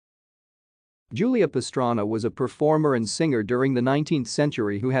Julia Pastrana was a performer and singer during the 19th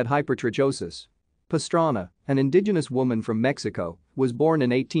century who had hypertrichosis. Pastrana, an indigenous woman from Mexico, was born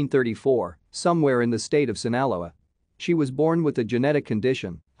in 1834, somewhere in the state of Sinaloa. She was born with a genetic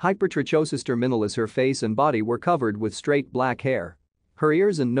condition, hypertrichosis terminalis. Her face and body were covered with straight black hair. Her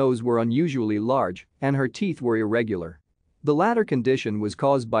ears and nose were unusually large, and her teeth were irregular. The latter condition was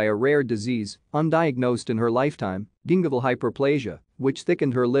caused by a rare disease, undiagnosed in her lifetime, gingival hyperplasia, which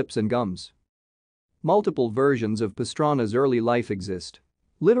thickened her lips and gums. Multiple versions of Pastrana's early life exist.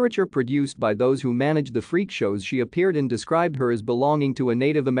 Literature produced by those who managed the freak shows she appeared in described her as belonging to a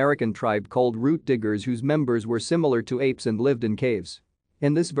Native American tribe called root diggers whose members were similar to apes and lived in caves.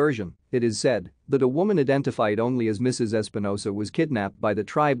 In this version, it is said that a woman identified only as Mrs. Espinosa was kidnapped by the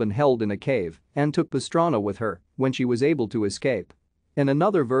tribe and held in a cave and took Pastrana with her when she was able to escape. In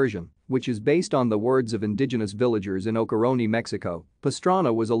another version, which is based on the words of indigenous villagers in Ocaroni, Mexico,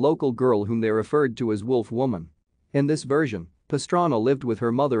 Pastrana was a local girl whom they referred to as Wolf Woman. In this version, Pastrana lived with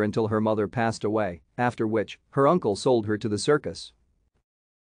her mother until her mother passed away, after which her uncle sold her to the circus.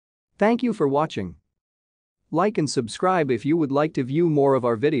 Thank you for watching. Like and subscribe if you would like to view more of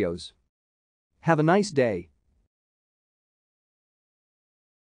our videos. Have a nice day.